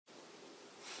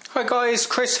Hi guys,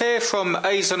 Chris here from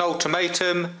Azon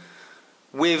Ultimatum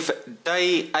with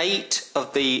day 8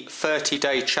 of the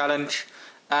 30-day challenge,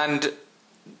 and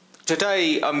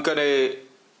today I'm going to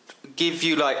give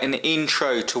you like an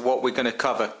intro to what we're going to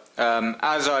cover.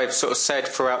 As I've sort of said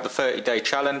throughout the 30-day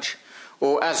challenge,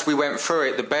 or as we went through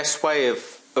it, the best way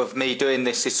of me doing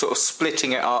this is sort of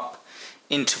splitting it up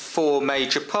into 4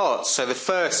 major parts. So the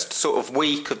first sort of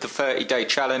week of the 30-day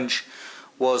challenge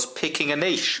was picking a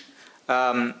niche.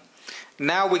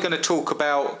 Now we're going to talk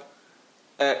about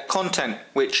content,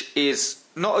 which is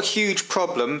not a huge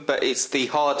problem, but it's the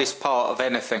hardest part of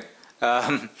anything.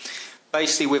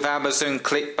 Basically with Amazon,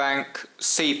 ClickBank,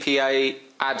 CPA,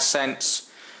 AdSense,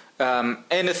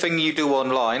 anything you do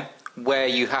online where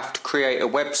you have to create a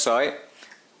website,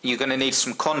 you're going to need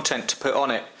some content to put on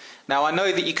it. Now I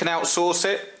know that you can outsource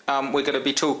it. We're going to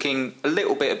be talking a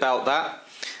little bit about that,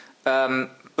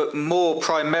 but more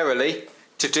primarily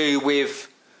to do with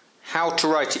how to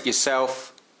write it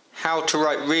yourself, how to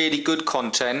write really good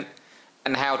content,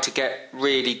 and how to get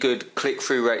really good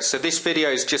click-through rates. So this video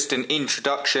is just an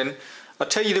introduction. I'll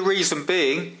tell you the reason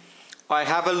being, I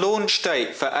have a launch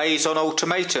date for Azon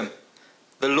Ultimatum.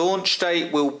 The launch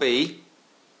date will be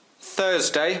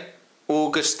Thursday,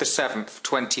 August the 7th,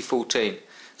 2014.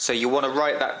 So you want to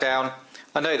write that down.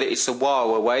 I know that it's a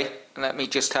while away. Let me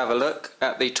just have a look.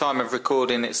 At the time of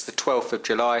recording, it's the 12th of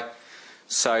July.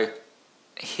 So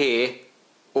here,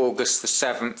 August the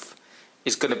 7th,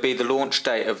 is going to be the launch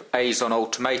date of Azon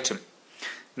Ultimatum.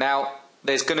 Now,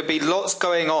 there's going to be lots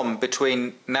going on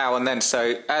between now and then,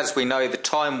 so as we know, the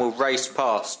time will race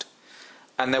past,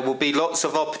 and there will be lots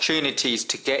of opportunities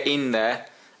to get in there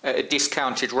at a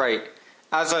discounted rate.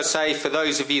 As I say, for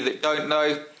those of you that don't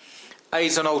know,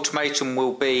 Azon Ultimatum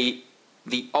will be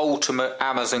the ultimate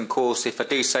Amazon course, if I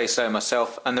do say so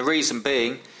myself, and the reason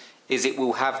being is it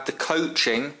will have the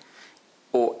coaching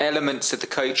or elements of the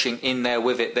coaching in there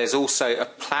with it. There's also a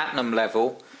platinum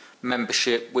level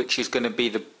membership, which is going to be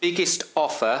the biggest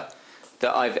offer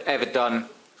that I've ever done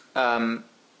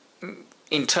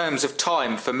in terms of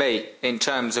time for me, in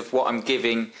terms of what I'm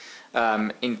giving,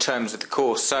 in terms of the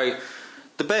course. So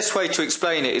the best way to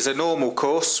explain it is a normal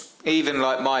course, even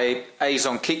like my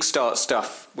Azon Kickstart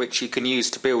stuff, which you can use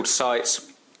to build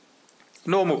sites.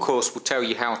 Normal course will tell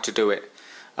you how to do it.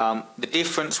 The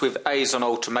difference with Azon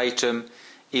Ultimatum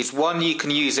is, one, you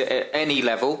can use it at any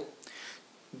level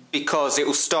because it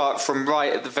will start from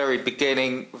right at the very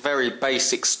beginning, very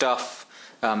basic stuff,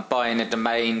 buying a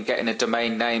domain, getting a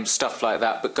domain name, stuff like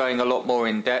that, but going a lot more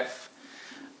in depth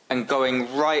and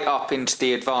going right up into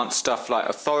the advanced stuff like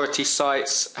authority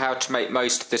sites, how to make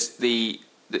most of this,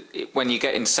 when you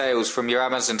get in sales from your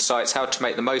Amazon sites, how to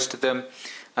make the most of them,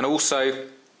 and also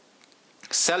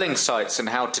selling sites and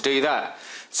how to do that.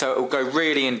 So it will go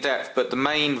really in depth, but the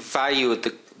main value of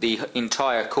the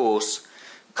entire course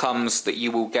comes that you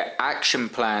will get action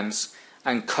plans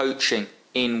and coaching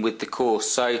in with the course.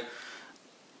 So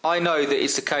I know that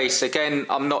it's the case, again,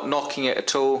 I'm not knocking it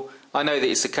at all, I know that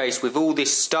it's the case with all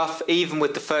this stuff, even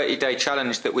with the 30-day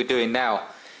challenge that we're doing now,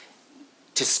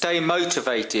 to stay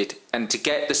motivated and to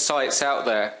get the sites out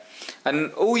there.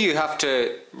 And all you have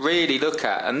to really look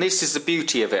at, and this is the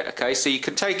beauty of it, okay, so you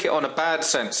can take it on a bad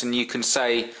sense and you can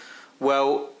say,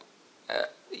 well,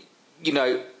 you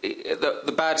know,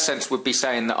 the bad sense would be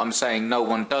saying that I'm saying no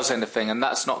one does anything, and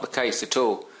that's not the case at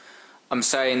all. I'm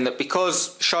saying that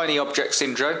because shiny object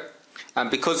syndrome, and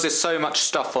because there's so much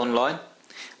stuff online,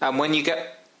 and when you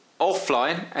get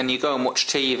offline and you go and watch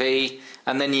TV,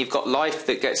 and then you've got life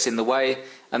that gets in the way,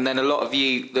 and then a lot of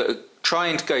you that are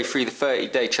trying to go through the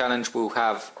 30-day challenge will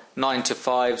have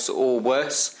 9-to-5s or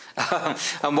worse.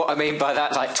 And what I mean by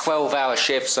that, like 12-hour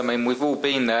shifts. I mean, we've all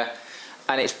been there,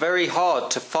 and it's very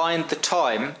hard to find the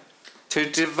time to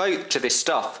devote to this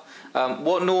stuff.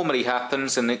 What normally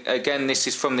happens, and again this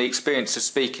is from the experience of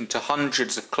speaking to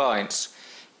hundreds of clients,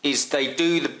 is they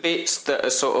do the bits that are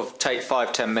sort of take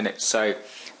 5-10 minutes. So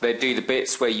they do the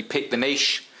bits where you pick the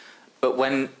niche, but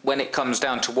when it comes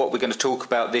down to what we're going to talk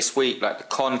about this week, like the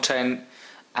content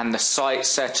and the site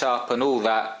setup and all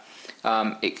that,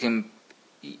 it can,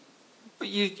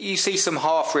 you see some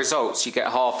half results. You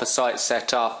get half a site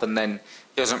set up and then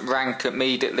it doesn't rank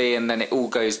immediately, and then it all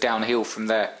goes downhill from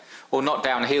there. Or not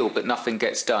downhill, but nothing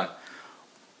gets done.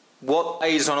 What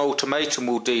Azon Ultimatum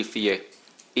will do for you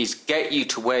is get you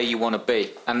to where you want to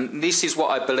be, and this is what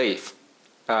I believe.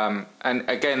 And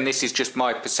again, this is just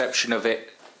my perception of it,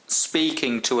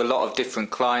 speaking to a lot of different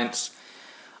clients.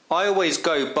 I always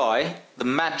go by the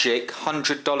magic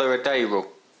 $100 a day rule.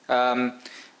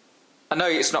 I know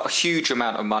it's not a huge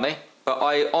amount of money, but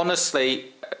I honestly,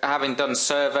 having done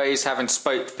surveys, having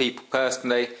spoke to people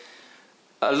personally,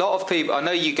 a lot of people, I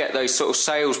know you get those sort of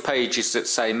sales pages that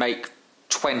say make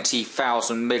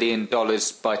 $20,000 million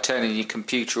by turning your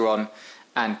computer on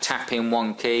and tapping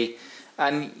one key,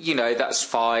 and you know that's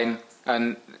fine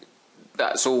and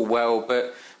that's all well,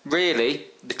 but really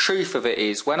the truth of it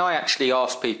is, when I actually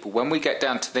ask people, when we get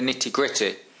down to the nitty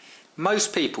gritty,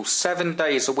 most people 7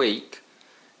 days a week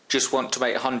just want to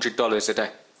make $100 a day.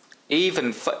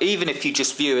 Even if you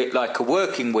just view it like a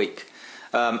working week,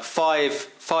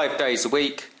 five days a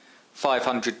week,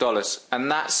 $500,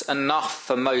 and that's enough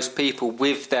for most people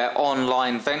with their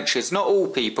online ventures. Not all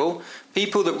people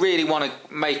that really want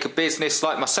to make a business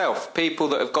like myself, people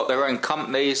that have got their own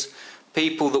companies,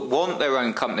 people that want their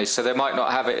own companies, so they might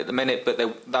not have it at the minute, but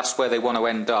that's where they want to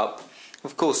end up.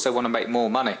 Of course they want to make more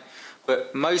money,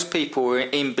 but most people are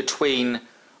in between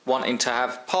wanting to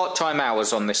have part-time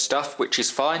hours on this stuff, which is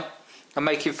fine, and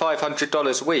making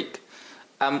 $500 a week.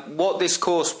 What this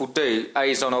course will do,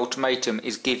 Azon Ultimatum,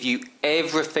 is give you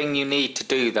everything you need to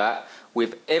do that,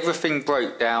 with everything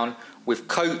broke down, with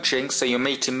coaching, so you're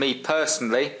meeting me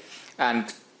personally,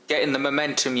 and getting the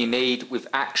momentum you need with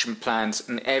action plans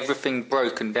and everything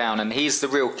broken down. And here's the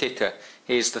real kicker,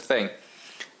 here's the thing,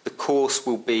 the course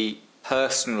will be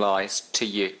personalised to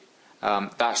you.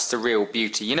 That's the real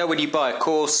beauty. You know, when you buy a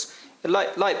course,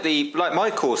 like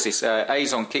my courses,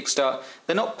 Azon Kickstart,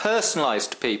 they're not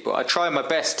personalised to people. I try my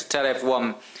best to tell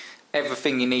everyone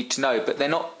everything you need to know, but they're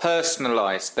not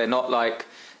personalised. They're not like,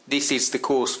 this is the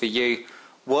course for you.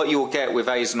 What you'll get with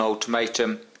Azon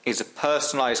Ultimatum is a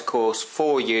personalised course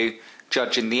for you,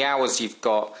 judging the hours you've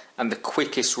got and the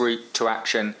quickest route to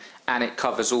action, and it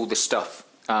covers all the stuff.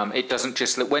 It doesn't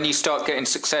just look, when you start getting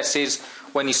successes,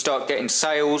 when you start getting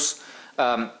sales,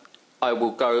 I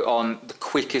will go on the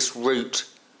quickest route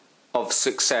of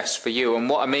success for you. And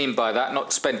what I mean by that, not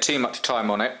to spend too much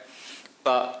time on it,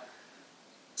 but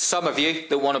some of you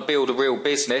that want to build a real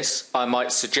business, I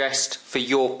might suggest for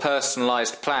your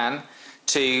personalised plan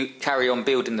to carry on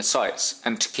building the sites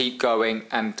and to keep going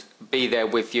and be there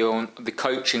with you. And the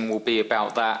coaching will be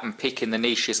about that and picking the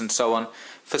niches and so on.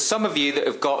 For some of you that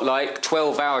have got like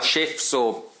 12-hour shifts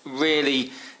or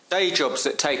really day jobs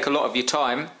that take a lot of your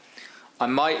time, I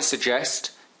might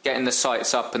suggest getting the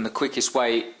sites up, and the quickest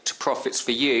way to profits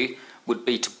for you would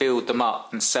be to build them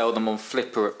up and sell them on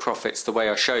Flipper at profits the way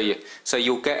I show you. So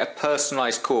you'll get a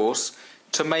personalised course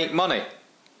to make money.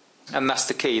 And that's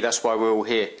the key, that's why we're all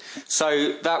here.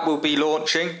 So that will be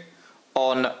launching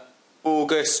on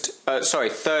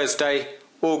Thursday,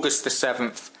 August the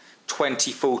 7th,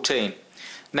 2014.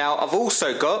 Now I've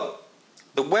also got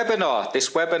the webinar, this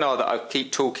webinar that I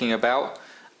keep talking about,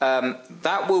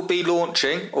 that will be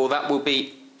launching, or that will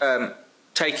be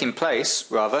taking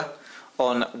place rather,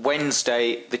 on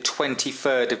Wednesday the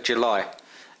 23rd of July.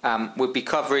 We'll be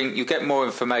covering, you'll get more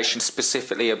information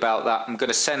specifically about that. I'm going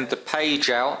to send the page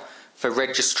out for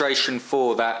registration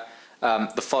for that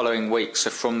the following week. So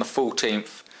from the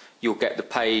 14th you'll get the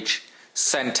page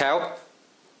sent out,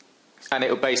 and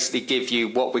it'll basically give you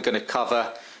what we're going to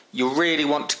cover. You'll really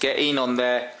want to get in on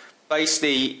there.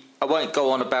 Basically, I won't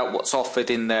go on about what's offered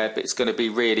in there, but it's going to be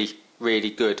really, really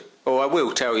good. Or I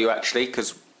will tell you actually,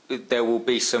 because there will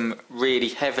be some really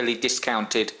heavily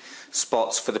discounted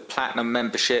spots for the Platinum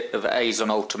membership of Azon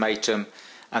Ultimatum.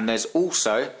 And there's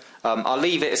also, I'll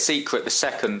leave it a secret, the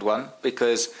second one,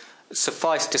 because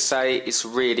suffice to say it's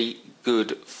really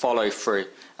good follow through,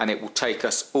 and it will take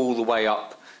us all the way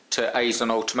up to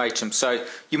Azon Ultimatum. So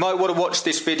you might want to watch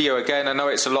this video again. I know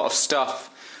it's a lot of stuff,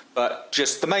 but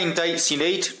just the main dates you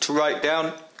need to write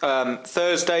down: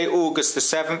 Thursday, August the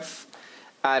 7th,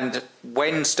 and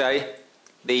Wednesday,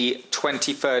 the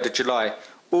 23rd of July.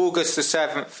 August the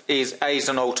 7th is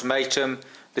Azon Ultimatum.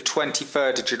 The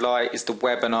 23rd of July is the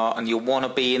webinar, and you'll want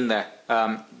to be in there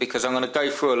because I'm going to go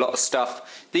through a lot of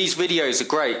stuff. These videos are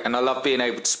great, and I love being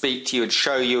able to speak to you and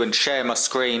show you and share my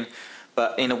screen.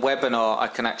 But in a webinar, I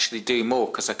can actually do more,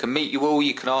 because I can meet you all,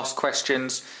 you can ask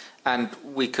questions, and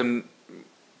we can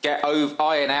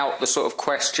iron out the sort of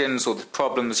questions or the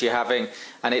problems you're having,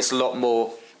 and it's a lot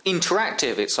more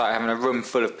interactive. It's like having a room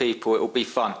full of people. It will be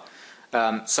fun.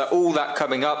 So all that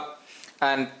coming up,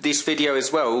 and this video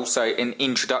as well, also an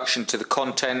introduction to the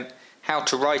content, how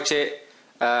to write it,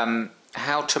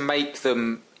 how to make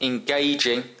them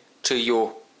engaging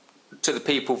to the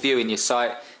people viewing your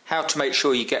site, how to make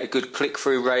sure you get a good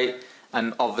click-through rate,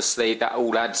 and obviously that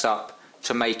all adds up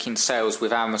to making sales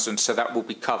with Amazon. So that will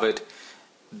be covered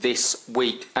this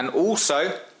week. And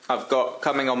also I've got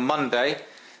coming on Monday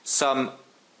some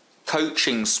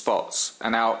coaching spots,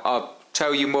 and I'll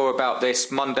tell you more about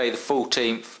this Monday the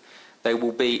 14th. They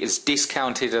will be as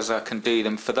discounted as I can do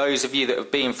them. For those of you that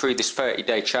have been through this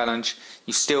 30-day challenge,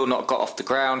 you've still not got off the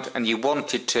ground and you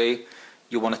wanted to,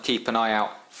 you want to keep an eye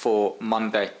out for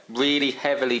Monday. Really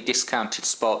heavily discounted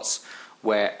spots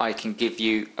where I can give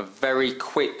you a very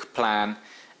quick plan,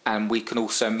 and we can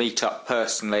also meet up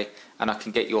personally and I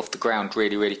can get you off the ground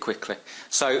really, really quickly.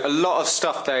 So a lot of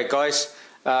stuff there, guys,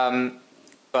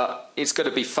 but it's going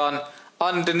to be fun.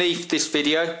 Underneath this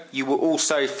video you will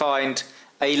also find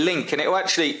a link, and it will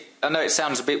actually, I know it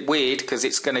sounds a bit weird because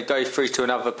it's going to go through to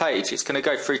another page. It's going to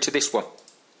go through to this one,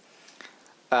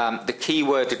 the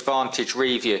keyword advantage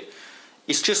review.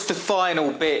 It's just the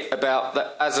final bit about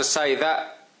that. As I say,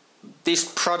 that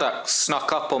this product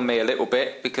snuck up on me a little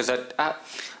bit because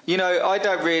you know,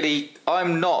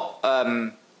 I'm not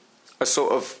a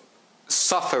sort of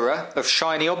sufferer of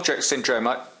shiny object syndrome.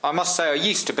 I must say I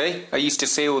used to be. I used to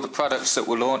see all the products that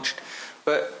were launched,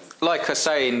 but like I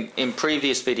say in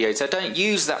previous videos, I don't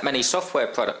use that many software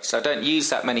products. I don't use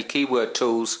that many keyword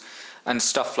tools and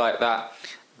stuff like that.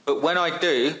 But when I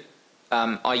do,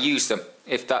 I use them,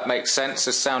 if that makes sense.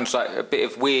 It sounds like a bit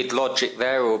of weird logic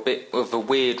there, or a bit of a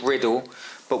weird riddle.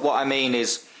 But what I mean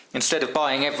is, instead of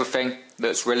buying everything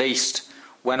that's released,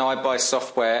 when I buy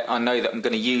software, I know that I'm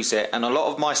going to use it. And a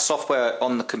lot of my software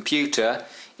on the computer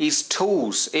is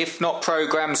tools, if not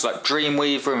programs like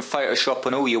Dreamweaver and Photoshop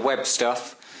and all your web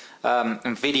stuff.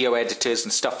 And video editors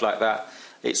and stuff like that.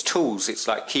 It's tools, it's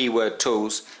like keyword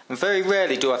tools, and very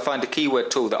rarely do I find a keyword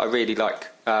tool that I really like.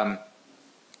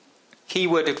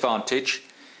 Keyword advantage,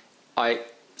 I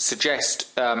suggest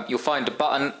you'll find a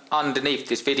button underneath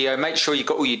this video. Make sure you've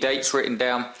got all your dates written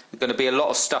down. There's going to be a lot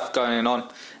of stuff going on,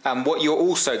 and what you'll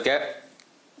also get,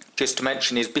 just to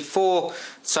mention, is before,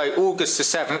 so August the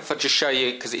 7th, I'll just show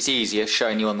you because it's easier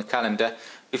showing you on the calendar.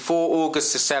 Before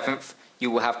August the 7th, you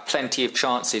will have plenty of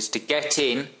chances to get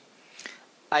in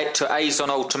to Azon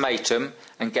Ultimatum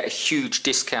and get a huge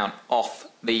discount off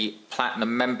the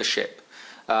Platinum membership.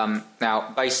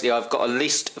 Now, basically, I've got a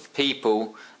list of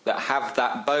people that have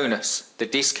that bonus, the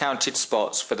discounted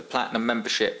spots for the Platinum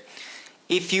membership.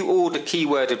 If you order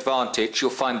Keyword Advantage,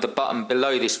 you'll find the button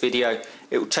below this video.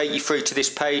 It will take you through to this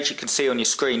page you can see on your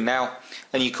screen now,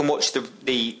 and you can watch the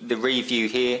review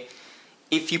here.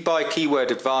 If you buy Keyword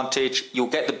Advantage, you'll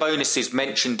get the bonuses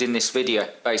mentioned in this video.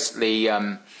 Basically,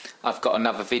 I've got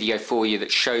another video for you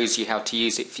that shows you how to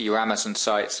use it for your Amazon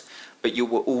sites, but you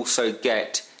will also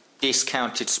get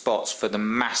discounted spots for the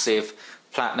massive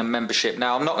Platinum membership.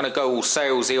 Now, I'm not going to go all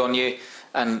salesy on you,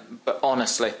 but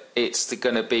honestly, it's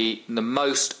going to be the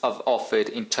most I've offered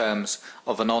in terms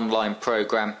of an online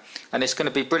program, and it's going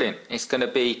to be brilliant. It's going to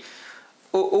be,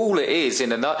 all it is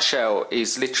in a nutshell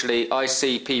is literally, I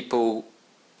see people,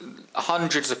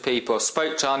 hundreds of people, I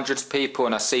spoke to hundreds of people,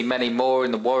 and I see many more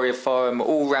in the Warrior Forum,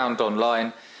 all round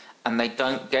online, and they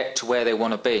don't get to where they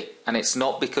want to be. And it's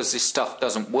not because this stuff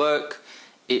doesn't work,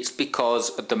 it's because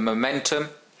of the momentum,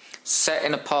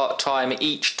 setting apart time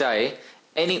each day.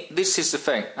 This is the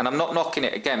thing, and I'm not knocking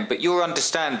it again, but you'll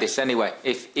understand this anyway.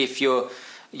 If you're,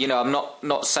 you know, I'm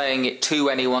not saying it to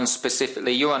anyone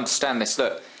specifically, you'll understand this.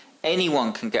 Look,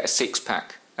 anyone can get a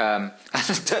six-pack. Don't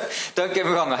get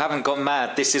me wrong, I haven't gone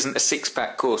mad. This isn't a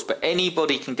six-pack course, but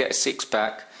anybody can get a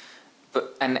six-pack,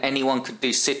 and anyone could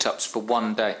do sit-ups for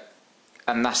one day,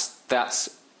 and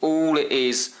that's all it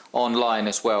is online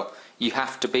as well. You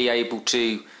have to be able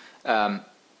to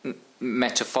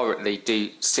metaphorically do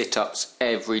sit-ups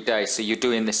every day, so you're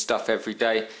doing this stuff every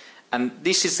day, and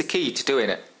this is the key to doing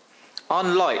it.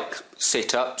 Unlike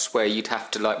sit-ups where you'd have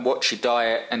to like watch your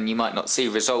diet and you might not see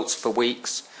results for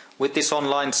weeks, with this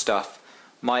online stuff,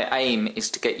 my aim is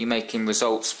to get you making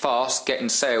results fast, getting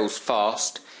sales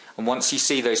fast, and once you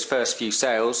see those first few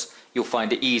sales, you'll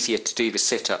find it easier to do the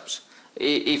sit-ups.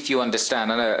 If you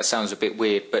understand, I know that sounds a bit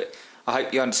weird, but I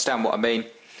hope you understand what I mean.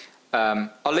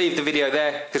 I'll leave the video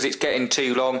there because it's getting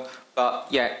too long, but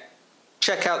yeah,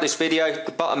 check out this video,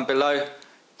 the button below,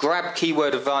 grab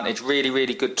Keyword Advantage,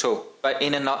 really good tool. But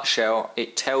in a nutshell,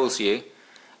 it tells you,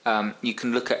 you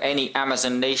can look at any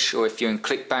Amazon niche, or if you're in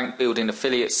ClickBank building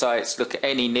affiliate sites, look at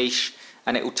any niche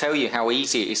and it will tell you how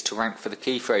easy it is to rank for the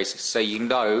key phrases, so you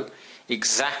know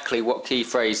exactly what key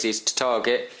phrases to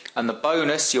target. And the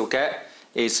bonus you'll get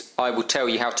is, I will tell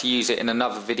you how to use it in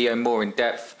another video more in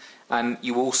depth, and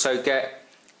you also get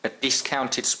a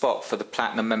discounted spot for the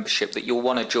Platinum membership that you'll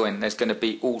want to join. There's going to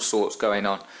be all sorts going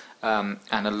on,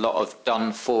 and a lot of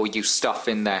done for you stuff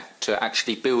in there to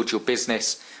actually build your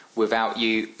business without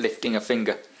you lifting a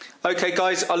finger. Okay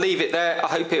guys, I'll leave it there. I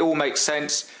hope it all makes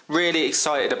sense. Really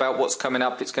excited about what's coming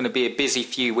up. It's going to be a busy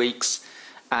few weeks,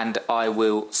 and I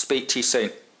will speak to you soon.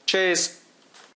 Cheers.